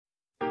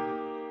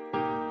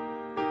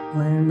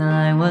When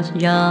I was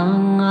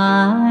young,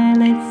 I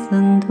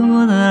listened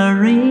to the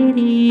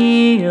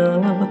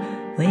radio,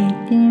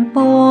 waiting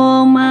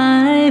for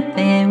my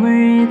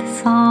favorite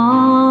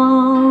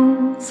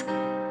songs.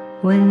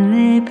 When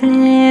they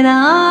played,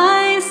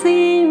 I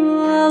sing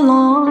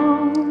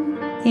along.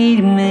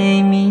 It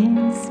made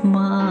me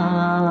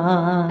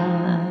smile.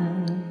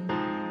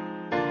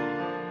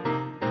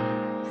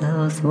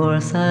 Those were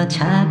such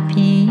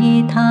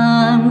happy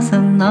times,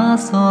 and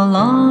not so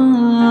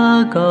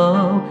long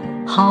ago.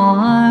 How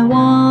I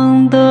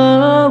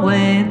wonder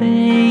where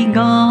they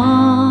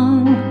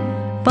gone.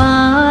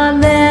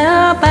 But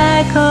they're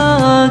back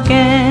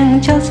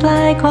again, just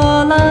like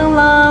a long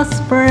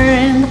lost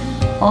friend.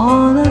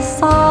 All the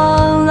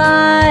songs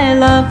I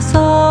love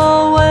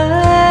so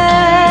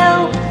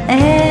well.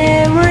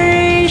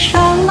 Every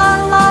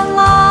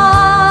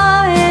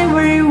sha-la-la-la,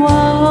 every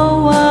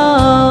wow-wow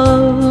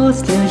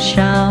still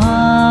shines.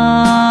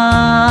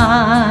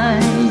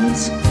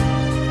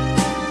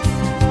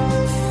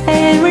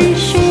 Every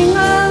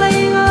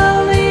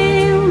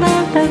shing-a-ling-a-ling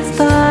that they're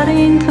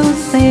starting to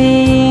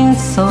sing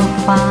so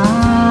fine.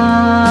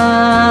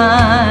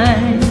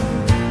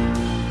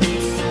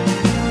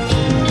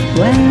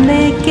 When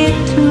they get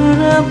to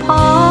the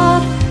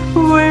part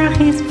where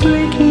he's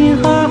breaking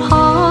her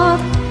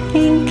heart,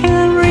 it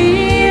can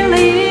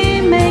really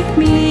make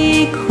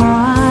me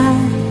cry,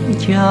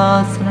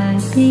 just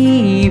like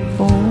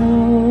before.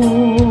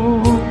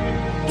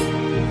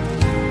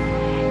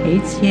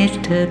 It's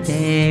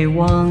yesterday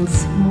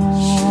once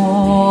more.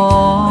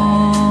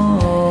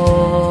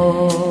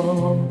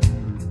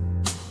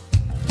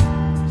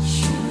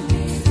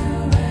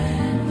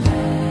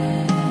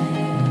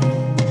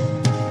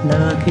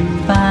 Looking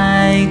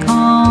back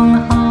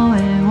on how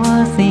it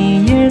was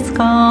in years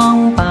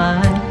gone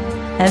by,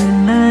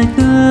 and the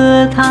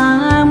good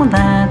time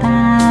that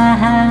I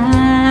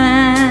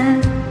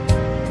had,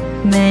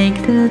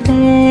 make the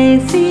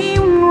days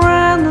seem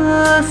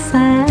rather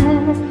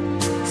sad.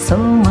 So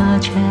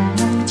much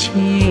has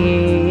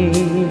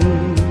changed.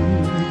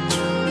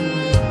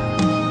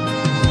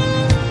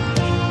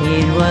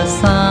 It was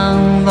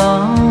songs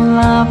of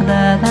love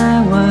that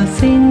I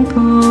was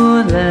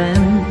into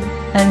then,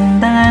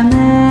 and I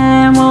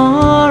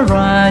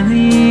memorize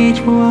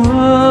each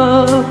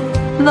word.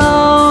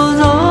 Those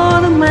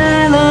old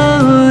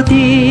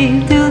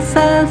melodies still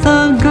sound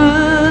so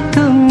good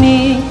to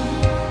me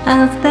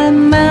as they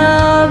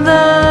melt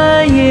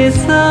the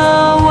years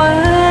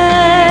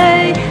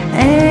away.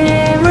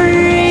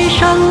 Every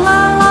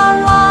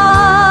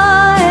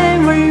sha-la-la-la,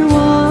 every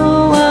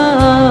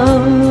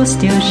wow-wow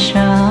still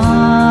shines.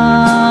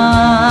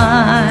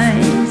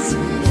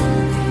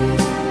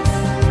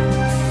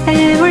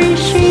 Every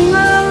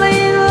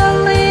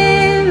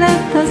shing-a-ling-a-ling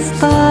that they're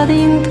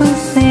starting to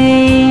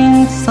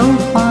sing so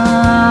fine.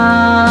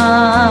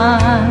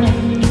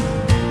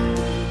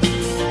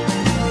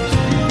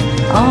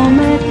 All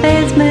my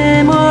best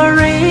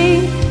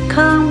memories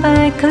come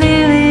back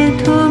clearly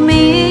to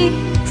me.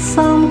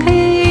 Some can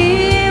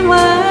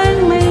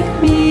even make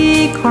me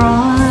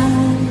cry,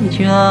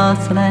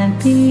 just like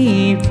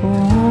before.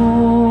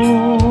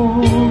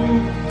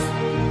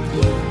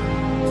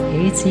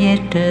 It's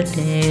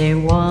yesterday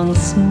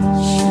once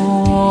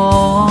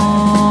more.